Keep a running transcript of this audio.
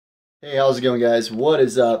Hey, how's it going, guys? What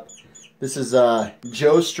is up? This is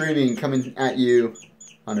Joe streaming, coming at you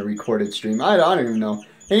on a recorded stream. I don't even know.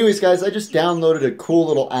 Anyways, guys, I just downloaded a cool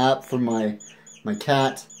little app for my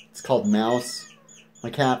cat. It's called Mouse. My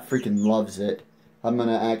cat freaking loves it. I'm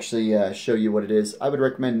gonna actually show you what it is. I would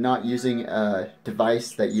recommend not using a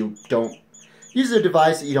device that you don't use a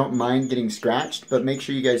device that you don't mind getting scratched, but make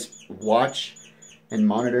sure you guys watch and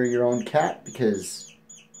monitor your own cat because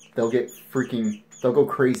they'll go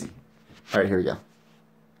crazy. Alright, here we go.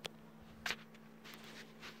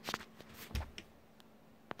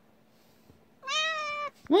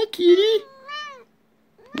 What, kitty?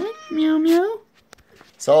 What? Meow meow?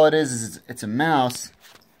 So all it is it's a mouse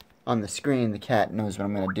on the screen. The cat knows what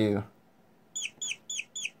I'm going to do.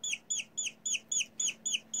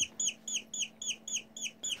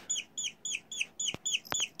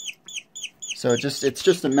 So it's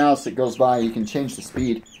just a mouse that goes by. You can change the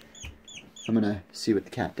speed. I'm going to see what the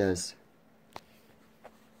cat does.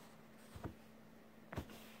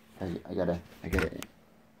 I got an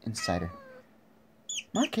insider.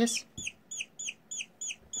 Marcus.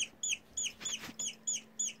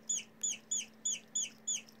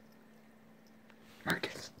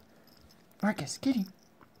 Marcus, kitty.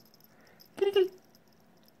 Kitty.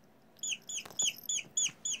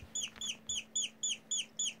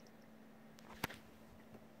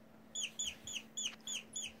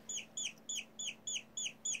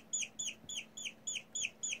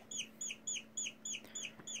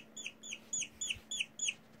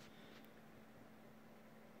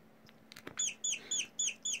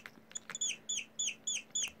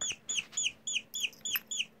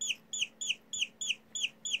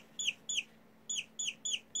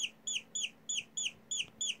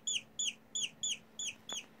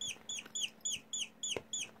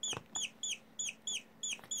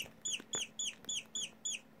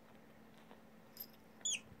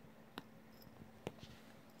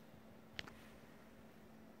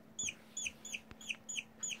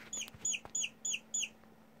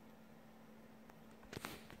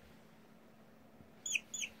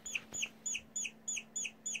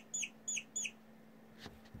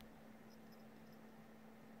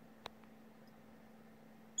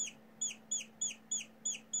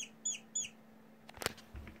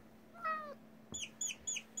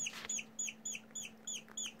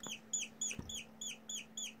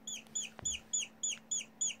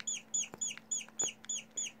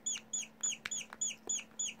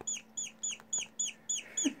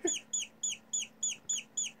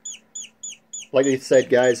 Like I said,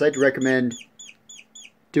 guys, I'd recommend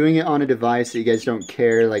doing it on a device that you guys don't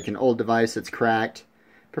care, like an old device that's cracked.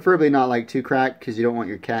 Preferably not like too cracked because you don't want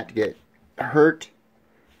your cat to get hurt.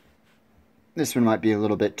 This one might be a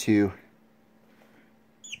little bit too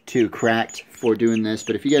cracked for doing this,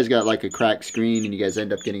 but if you guys got like a cracked screen and you guys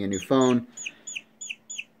end up getting a new phone,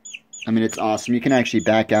 I mean, it's awesome. You can actually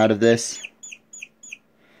back out of this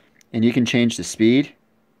and you can change the speed.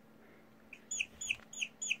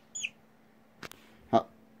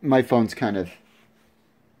 My phone's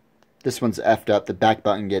this one's effed up. The back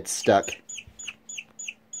button gets stuck.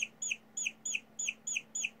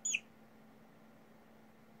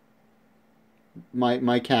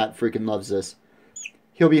 My cat freaking loves this.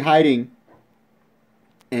 He'll be hiding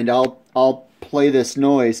and I'll play this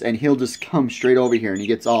noise and he'll just come straight over here and he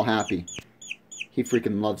gets all happy. He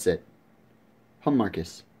freaking loves it. Come,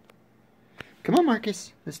 Marcus. Come on,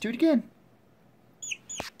 Marcus. Let's do it again.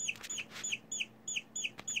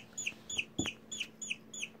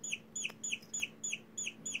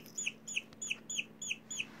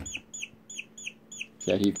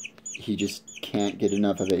 Yeah, he just can't get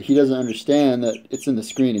enough of it. He doesn't understand that it's in the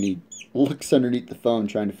screen and he looks underneath the phone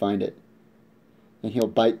trying to find it. And he'll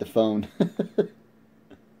bite the phone.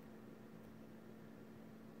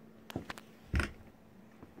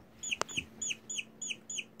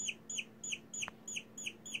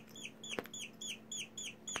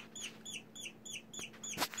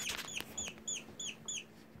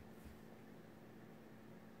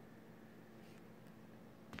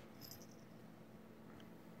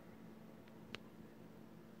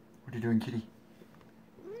 What are you doing, kitty?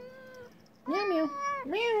 Meow, meow,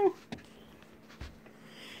 meow.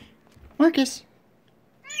 Marcus.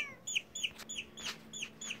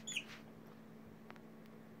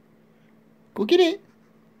 Go get it.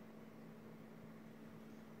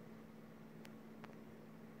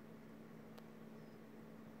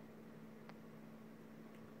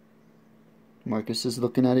 Marcus is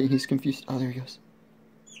looking at it. He's confused. Oh, there he goes.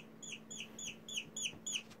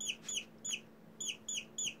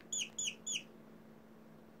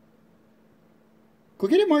 Go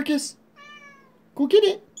get it, Marcus. Go get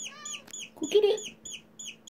it. Go get it.